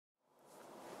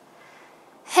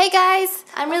Hey guys!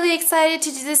 I'm really excited to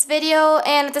do this video,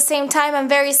 and at the same time I'm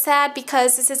very sad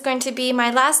because this is going to be my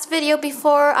last video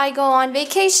before I go on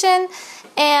vacation,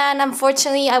 and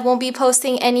unfortunately I won't be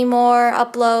posting any more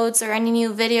uploads or any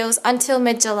new videos until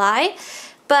mid-July.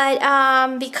 But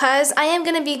because I am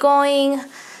going to be going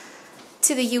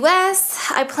to the US,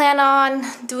 I plan on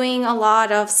doing a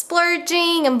lot of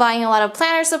splurging and buying a lot of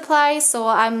planner supplies, so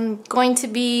I'm going to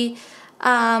be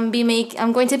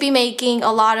making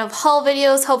a lot of haul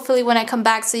videos hopefully when I come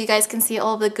back, so you guys can see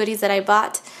all of the goodies that I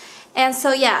bought. And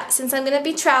so yeah, since I'm gonna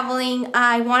be traveling,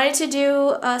 I wanted to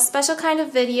do a special kind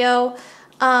of video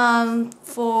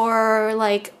for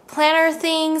like planner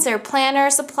things or planner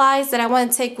supplies that I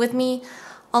want to take with me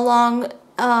along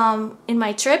in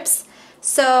my trips.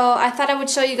 So I thought I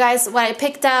would show you guys what I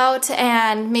picked out,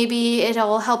 and maybe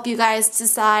it'll help you guys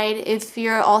decide if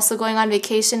you're also going on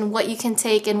vacation, what you can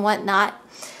take and what not.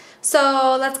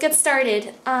 So let's get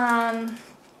started. I'm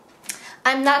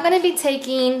not going to be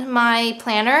taking my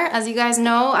planner. As you guys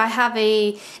know, I have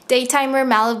a Daytimer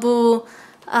Malibu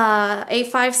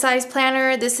A5 size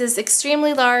planner. This is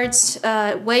extremely large,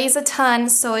 weighs a ton,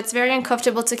 so it's very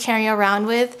uncomfortable to carry around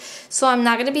with. So I'm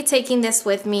not going to be taking this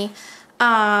with me.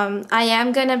 I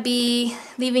am gonna be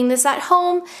leaving this at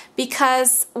home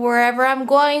because wherever I'm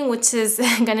going, which is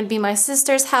gonna be my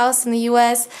sister's house in the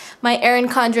US, my Erin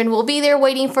Condren will be there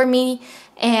waiting for me,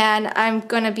 and I'm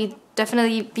gonna be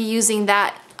definitely be using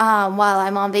that while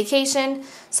I'm on vacation.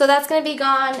 So that's gonna be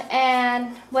gone,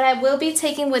 and what I will be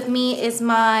taking with me is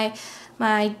my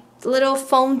little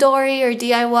foam dory or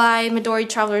DIY Midori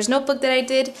Traveler's Notebook that I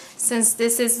did. Since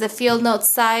this is the field note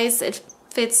size, it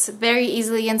fits very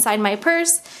easily inside my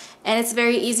purse, and it's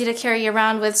very easy to carry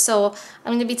around with, so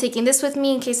I'm going to be taking this with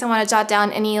me in case I want to jot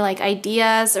down any like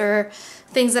ideas or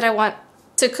things that I want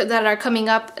to that are coming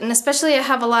up. And especially I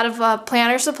have a lot of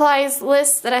planner supplies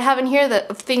lists that I have in here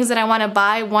of things that I want to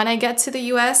buy when I get to the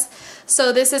US,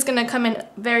 so this is going to come in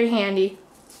very handy.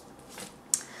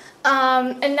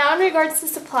 And now in regards to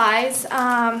supplies,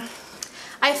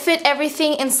 I fit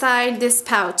everything inside this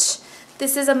pouch.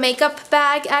 This is a makeup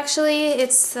bag actually.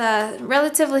 It's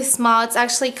relatively small. It's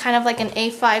actually kind of like an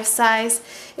A5 size.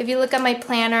 If you look at my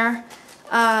planner,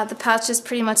 the pouch is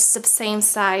pretty much the same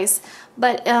size.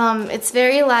 But it's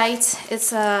very light.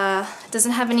 It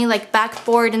doesn't have any like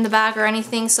backboard in the back or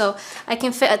anything, so I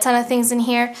can fit a ton of things in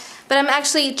here. But I'm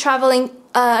actually traveling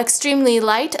extremely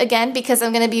light again because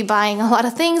I'm going to be buying a lot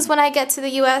of things when I get to the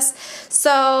US.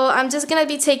 So I'm just going to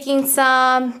be taking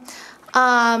some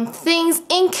things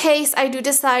in case I do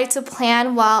decide to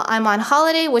plan while I'm on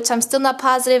holiday, which I'm still not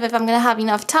positive if I'm gonna have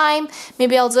enough time.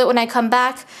 Maybe I'll do it when I come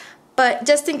back, but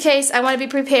just in case, I want to be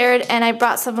prepared, and I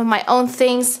brought some of my own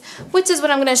things, which is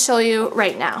what I'm gonna show you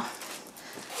right now.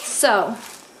 So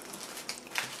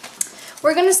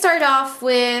we're gonna start off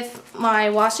with my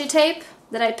washi tape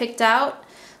that I picked out.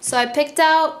 So I picked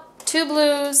out 2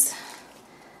 blues,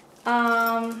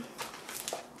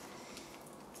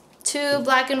 2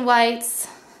 black and whites,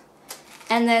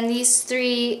 and then these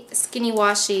 3 skinny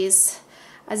washies.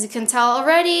 As you can tell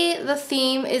already, the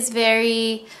theme is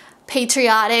very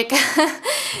patriotic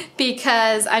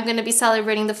because I'm going to be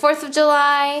celebrating the 4th of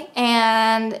July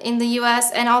and in the US,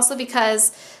 and also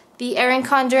because the Erin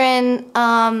Condren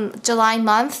July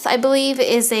month, I believe,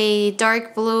 is a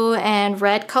dark blue and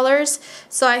red colors.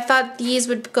 So I thought these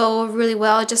would go really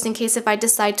well just in case if I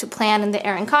decide to plan in the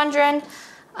Erin Condren.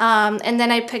 And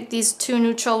then I picked these 2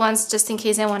 neutral ones just in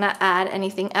case I want to add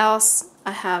anything else.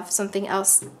 I have something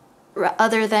else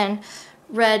other than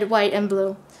red, white, and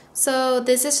blue. So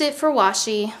this is it for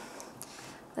washi.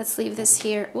 Let's leave this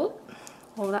here. Whoop.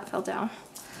 Oh, that fell down.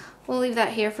 We'll leave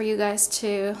that here for you guys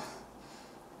to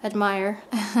admire.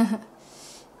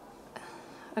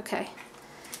 Okay.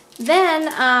 Then,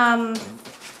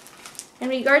 in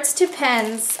regards to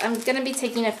pens, I'm going to be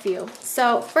taking a few.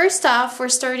 So first off, we're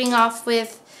starting off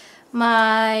with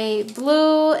my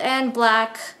blue and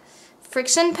black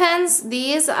Frixion pens.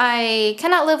 These I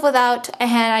cannot live without,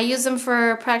 and I use them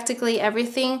for practically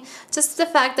everything. Just the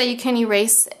fact that you can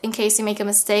erase in case you make a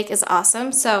mistake is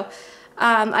awesome. So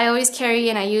I always carry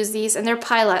and I use these, and they're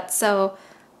Pilot. So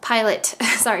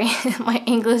sorry, my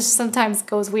English sometimes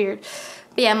goes weird.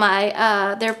 But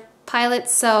yeah, they're Pilot,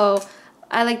 so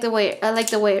I like the way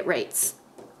it rates.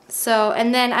 So,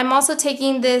 and then I'm also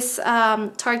taking this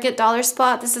Target Dollar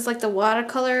Spot. This is like the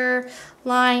watercolor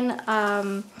line.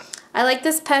 I like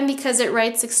this pen because it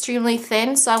writes extremely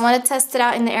thin, so I want to test it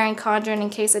out in the Erin Condren in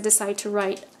case I decide to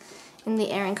write in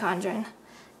the Erin Condren.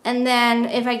 And then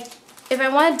if I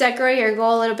want to decorate or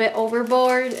go a little bit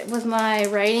overboard with my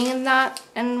writing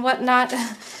and whatnot,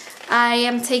 I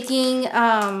am taking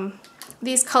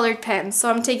these colored pens. So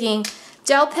I'm taking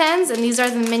gel pens, and these are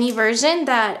the mini version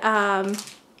that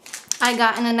I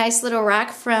got in a nice little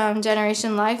rack from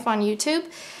Generation Life on YouTube.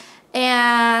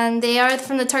 And they are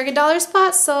from the Target Dollar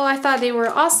Spot, so I thought they were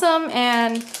awesome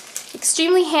and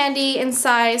extremely handy in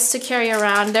size to carry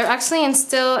around. They're actually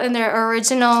still in their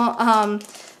original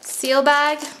seal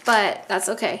bag, but that's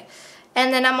okay.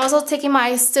 And then I'm also taking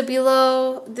my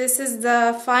Stabilo. This is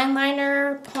the fine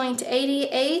liner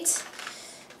 0.88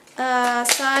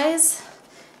 size.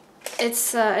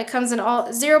 It comes in all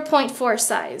 0.4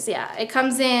 size. Yeah, it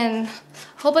comes in a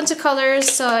whole bunch of colors,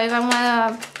 so if I want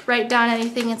to write down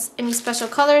anything, any special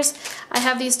colors, I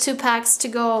have these 2 packs to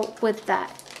go with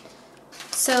that.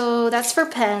 So that's for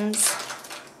pens.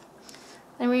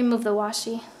 Let me remove the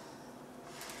washi.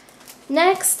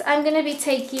 Next, I'm going to be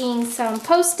taking some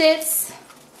Post-its,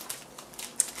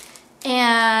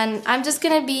 and I'm just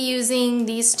going to be using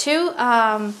these 2.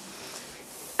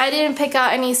 I didn't pick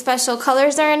out any special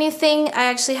colors or anything. I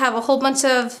actually have a whole bunch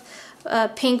of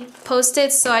pink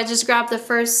Post-its, so I just grabbed the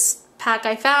first pack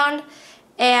I found.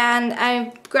 And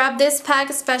I grabbed this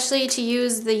pack especially to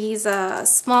use these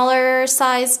smaller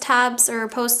size tabs or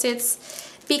Post-its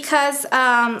because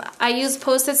I use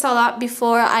Post-its a lot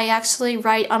before I actually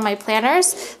write on my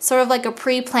planners, sort of like a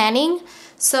pre-planning.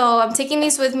 So I'm taking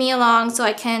these with me along so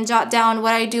I can jot down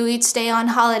what I do each day on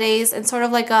holidays, and sort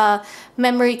of like a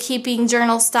memory keeping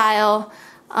journal style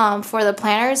for the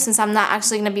planners, since I'm not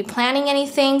actually going to be planning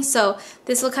anything. So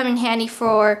this will come in handy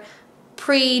for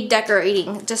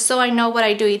pre-decorating, just so I know what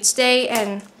I do each day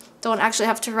and don't actually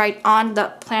have to write on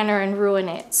the planner and ruin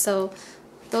it. So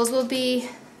those will be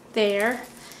there.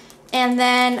 And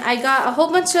then I got a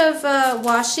whole bunch of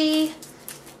washi.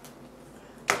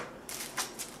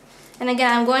 And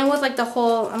again, I'm going with like the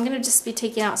whole, I'm going to just be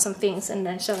taking out some things and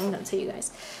then showing them to you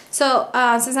guys. So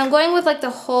since I'm going with like the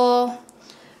whole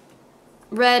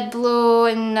red, blue,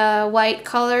 and white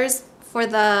colors for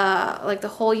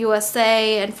the whole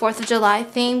USA and 4th of July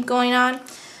theme going on,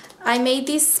 I made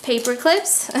these paper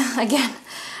clips. Again,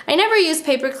 I never use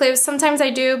paper clips. Sometimes I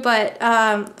do, but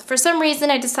for some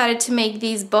reason I decided to make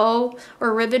these bow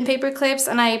or ribbon paper clips,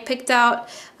 and I picked out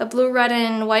a blue, red,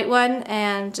 and white one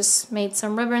and just made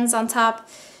some ribbons on top.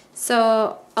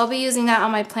 So I'll be using that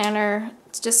on my planner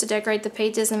just to decorate the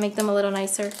pages and make them a little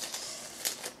nicer.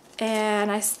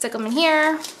 And I stuck them in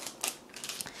here.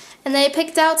 And then I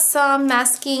picked out some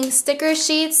masking sticker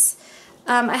sheets.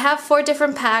 I have 4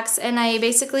 different packs, and I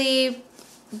basically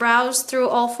browsed through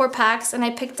all 4 packs, and I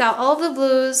picked out all of the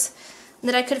blues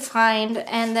that I could find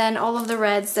and then all of the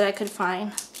reds that I could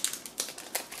find.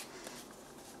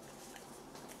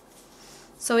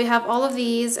 So we have all of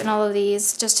these and all of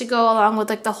these just to go along with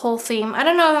like the whole theme. I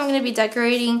don't know if I'm going to be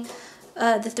decorating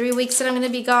the 3 weeks that I'm going to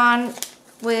be gone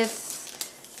with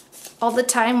all the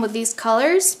time with these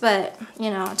colors, but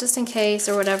you know, just in case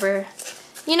or whatever.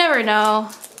 You never know.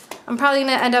 I'm probably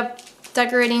going to end up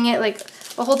decorating it like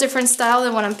a whole different style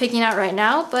than what I'm picking out right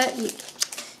now, but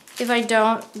if I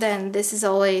don't, then this is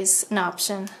always an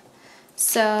option.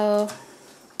 So,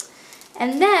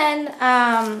 and then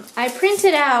I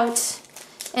printed out,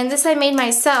 and this I made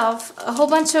myself, a whole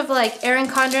bunch of like Erin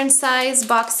Condren size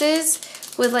boxes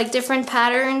with like different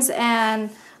patterns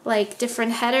and like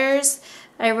different headers.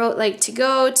 I wrote like to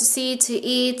go, to see, to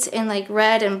eat in like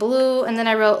red and blue, and then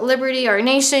I wrote Liberty, Our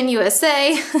Nation,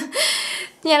 USA.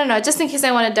 Yeah, I don't know, just in case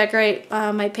I want to decorate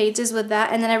my pages with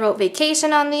that. And then I wrote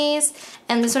vacation on these,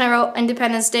 and this one I wrote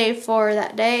Independence Day for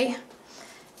that day.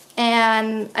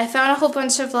 And I found a whole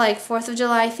bunch of like 4th of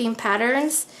July themed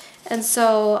patterns, and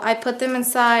so I put them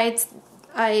inside.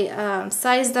 I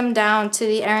sized them down to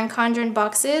the Erin Condren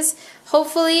boxes.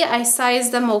 Hopefully I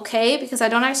sized them okay, because I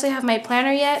don't actually have my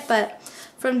planner yet, but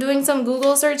from doing some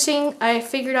Google searching, I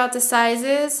figured out the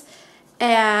sizes,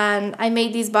 and I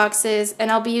made these boxes,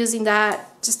 and I'll be using that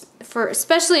just for,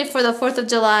 especially for the 4th of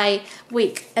July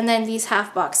week, and then these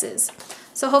half boxes.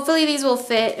 So hopefully these will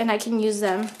fit and I can use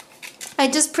them. I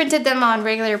just printed them on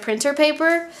regular printer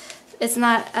paper. It's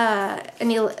not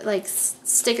any like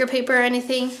sticker paper or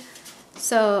anything,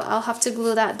 so I'll have to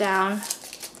glue that down.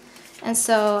 And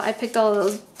so I picked all of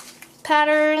those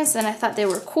patterns, and I thought they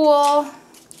were cool.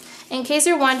 In case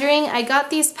you're wondering, I got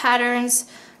these patterns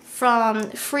from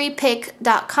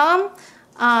freepik.com.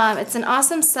 It's an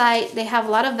awesome site. They have a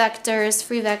lot of vectors,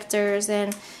 free vectors,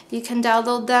 and you can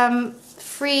download them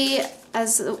free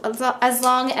as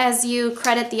long as you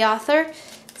credit the author.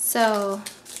 So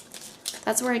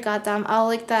that's where I got them. I'll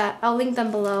link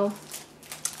them below.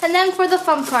 And then for the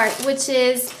fun part, which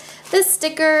is the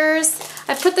stickers,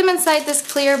 I put them inside this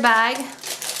clear bag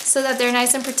so that they're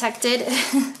nice and protected.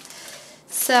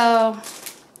 So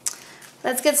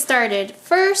let's get started.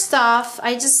 First off,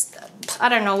 I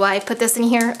don't know why I put this in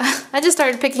here. I just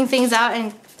started picking things out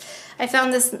and I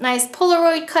found this nice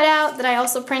Polaroid cutout that I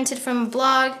also printed from a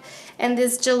blog, and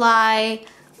this July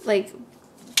like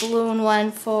balloon one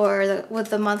with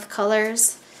the month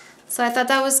colors. So I thought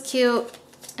that was cute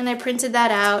and I printed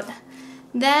that out.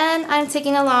 Then I'm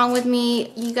taking along with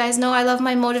me, you guys know I love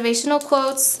my motivational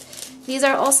quotes. These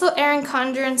are also Erin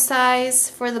Condren size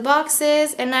for the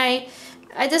boxes, and I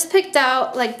just picked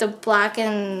out like the black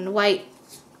and white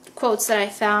quotes that I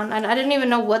found, and I didn't even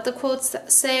know what the quotes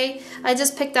say. I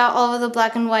just picked out all of the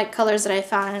black and white colors that I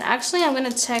found, and actually I'm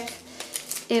gonna check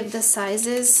if the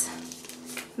sizes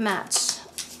match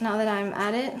now that I'm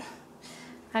at it.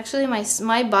 Actually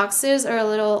my boxes are a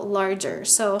little larger,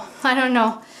 so I don't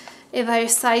know if I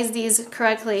sized these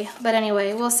correctly, but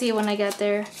anyway, we'll see when I get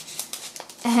there.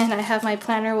 And I have my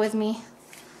planner with me.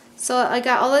 So I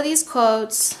got all of these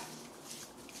quotes,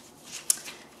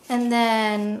 and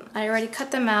then I already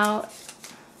cut them out.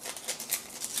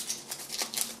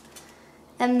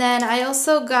 And then I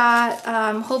also got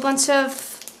a whole bunch of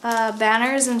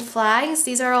banners and flags.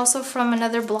 These are also from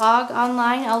another blog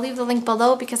online. I'll leave the link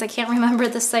below because I can't remember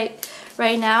the site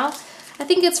right now. I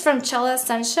think it's from Chella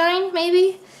Sunshine,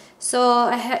 maybe. So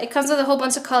it comes with a whole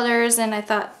bunch of colors, and I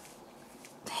thought,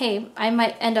 hey, I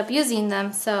might end up using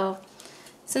them. So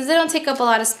since they don't take up a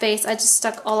lot of space, I just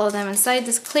stuck all of them inside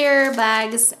this clear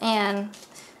bags, and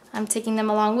I'm taking them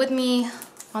along with me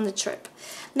on the trip.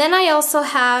 Then I also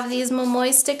have these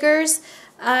Momoy stickers.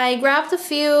 I grabbed a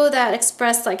few that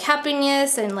express like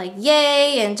happiness and like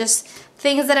yay and just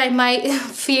things that I might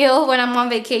feel when I'm on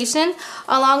vacation,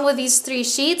 along with these 3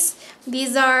 sheets.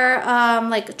 These are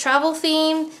like a travel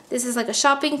theme. This is like a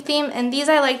shopping theme, and these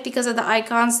I like because of the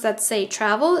icons that say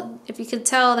travel. If you could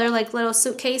tell, they're like little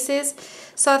suitcases.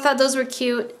 So I thought those were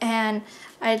cute, and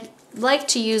I'd like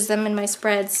to use them in my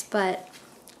spreads, but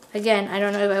again, I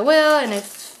don't know if I will, and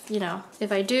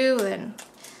if I do, then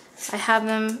I have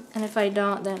them, and if I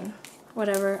don't, then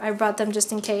whatever. I brought them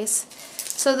just in case.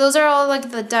 So those are all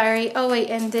like the diary. Oh wait,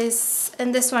 and this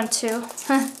one too.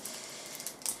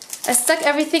 I stuck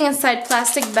everything inside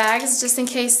plastic bags just in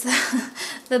case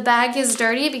the bag is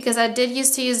dirty, because I did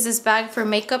used to use this bag for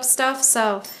makeup stuff.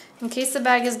 So in case the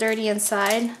bag is dirty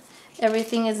inside,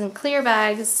 everything is in clear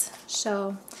bags.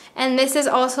 So, and this is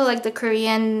also like the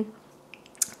Korean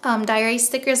diary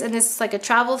stickers, and this is like a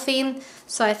travel theme.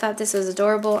 So I thought this was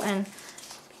adorable, and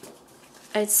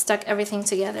I stuck everything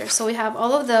together. So we have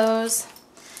all of those.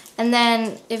 And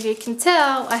then if you can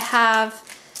tell, I have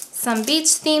some beach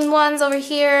themed ones over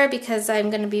here because I'm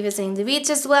going to be visiting the beach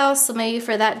as well. So maybe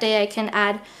for that day I can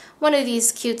add one of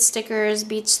these cute stickers,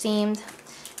 beach themed.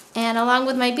 And along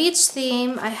with my beach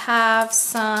theme, I have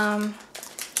some,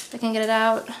 if I can get it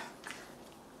out,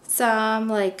 some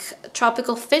like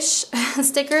tropical fish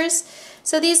stickers.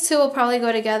 So these two will probably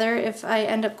go together if I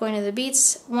end up going to the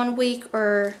beach one week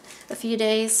or a few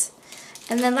days.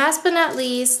 And then last but not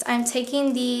least, I'm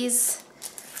taking these,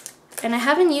 and I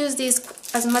haven't used these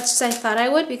as much as I thought I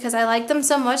would because I like them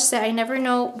so much that I never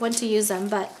know when to use them,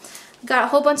 but got a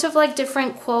whole bunch of like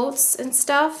different quotes and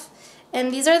stuff,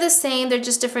 and these are the same, they're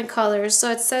just different colors.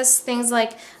 So it says things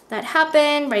like that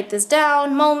happened, write this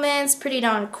down, moments, pretty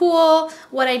darn cool,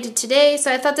 what I did today.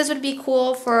 So I thought this would be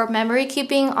cool for memory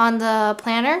keeping on the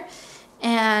planner,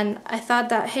 and I thought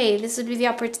that, hey, this would be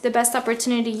the best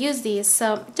opportunity to use these.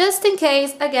 So just in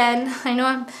case, again, I know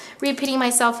I'm repeating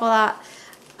myself a lot,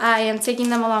 I am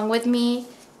taking them along with me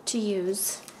to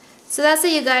use. So that's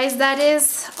it, you guys. That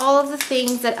is all of the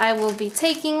things that I will be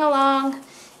taking along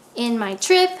in my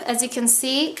trip. As you can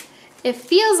see, it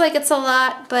feels like it's a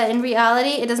lot, but in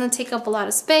reality, it doesn't take up a lot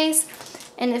of space,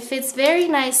 and it fits very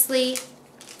nicely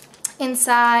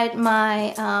inside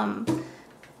my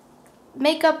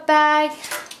makeup bag.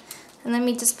 And let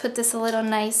me just put this a little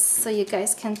nice so you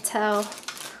guys can tell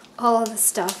all of the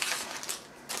stuff.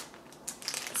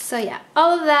 So yeah,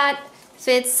 all of that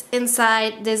fits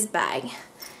inside this bag.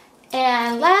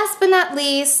 And last but not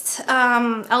least,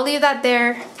 I'll leave that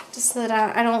there just so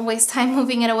that I don't waste time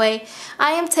moving it away.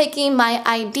 I am taking my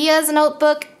ideas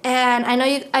notebook, and I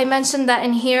know I mentioned that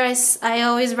in here I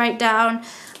always write down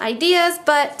ideas,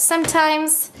 but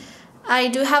sometimes I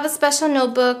do have a special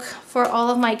notebook for all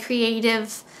of my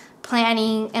creative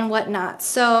planning and whatnot.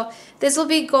 So this will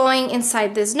be going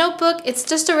inside this notebook. It's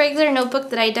just a regular notebook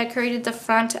that I decorated the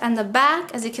front and the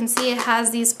back. As you can see, it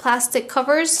has these plastic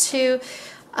covers to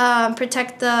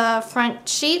protect the front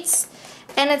sheets,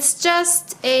 and it's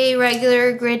just a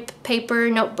regular grid paper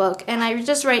notebook, and I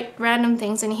just write random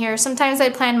things in here. Sometimes I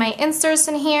plan my inserts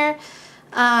in here.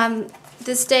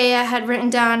 This day I had written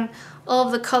down all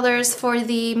of the colors for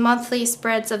the monthly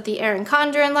spreads of the Erin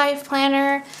Condren Life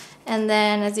Planner. And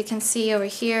then as you can see over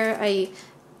here, I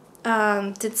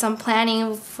did some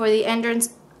planning for the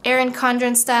Erin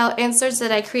Condren style inserts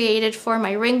that I created for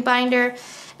my ring binder.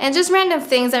 And just random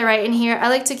things I write in here. I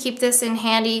like to keep this in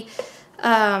handy.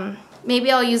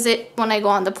 Maybe I'll use it when I go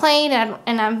on the plane,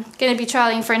 and I'm going to be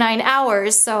traveling for 9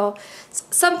 hours, so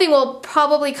something will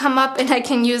probably come up and I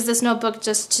can use this notebook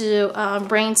just to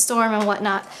brainstorm and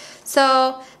whatnot.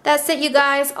 So that's it, you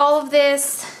guys. All of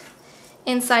this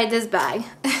inside this bag.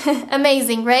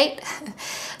 Amazing, right?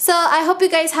 So I hope you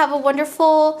guys have a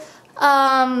wonderful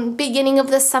beginning of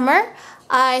the summer.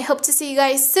 I hope to see you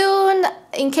guys soon.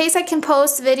 In case I can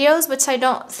post videos, which I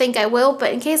don't think I will,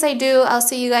 but in case I do, I'll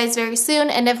see you guys very soon.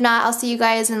 And if not, I'll see you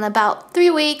guys in about 3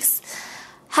 weeks.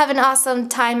 Have an awesome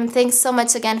time. Thanks so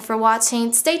much again for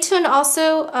watching. Stay tuned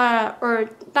also, or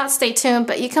not stay tuned,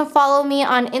 but you can follow me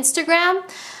on Instagram.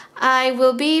 I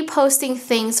will be posting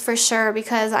things for sure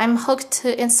because I'm hooked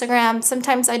to Instagram.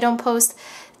 Sometimes I don't post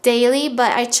daily,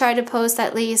 but I try to post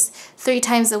at least 3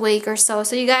 times a week or so.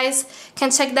 So you guys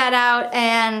can check that out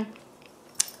and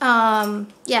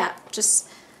yeah, just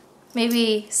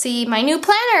maybe see my new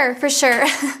planner for sure.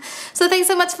 So thanks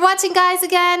so much for watching, guys.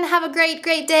 Again, have a great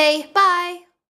day. Bye.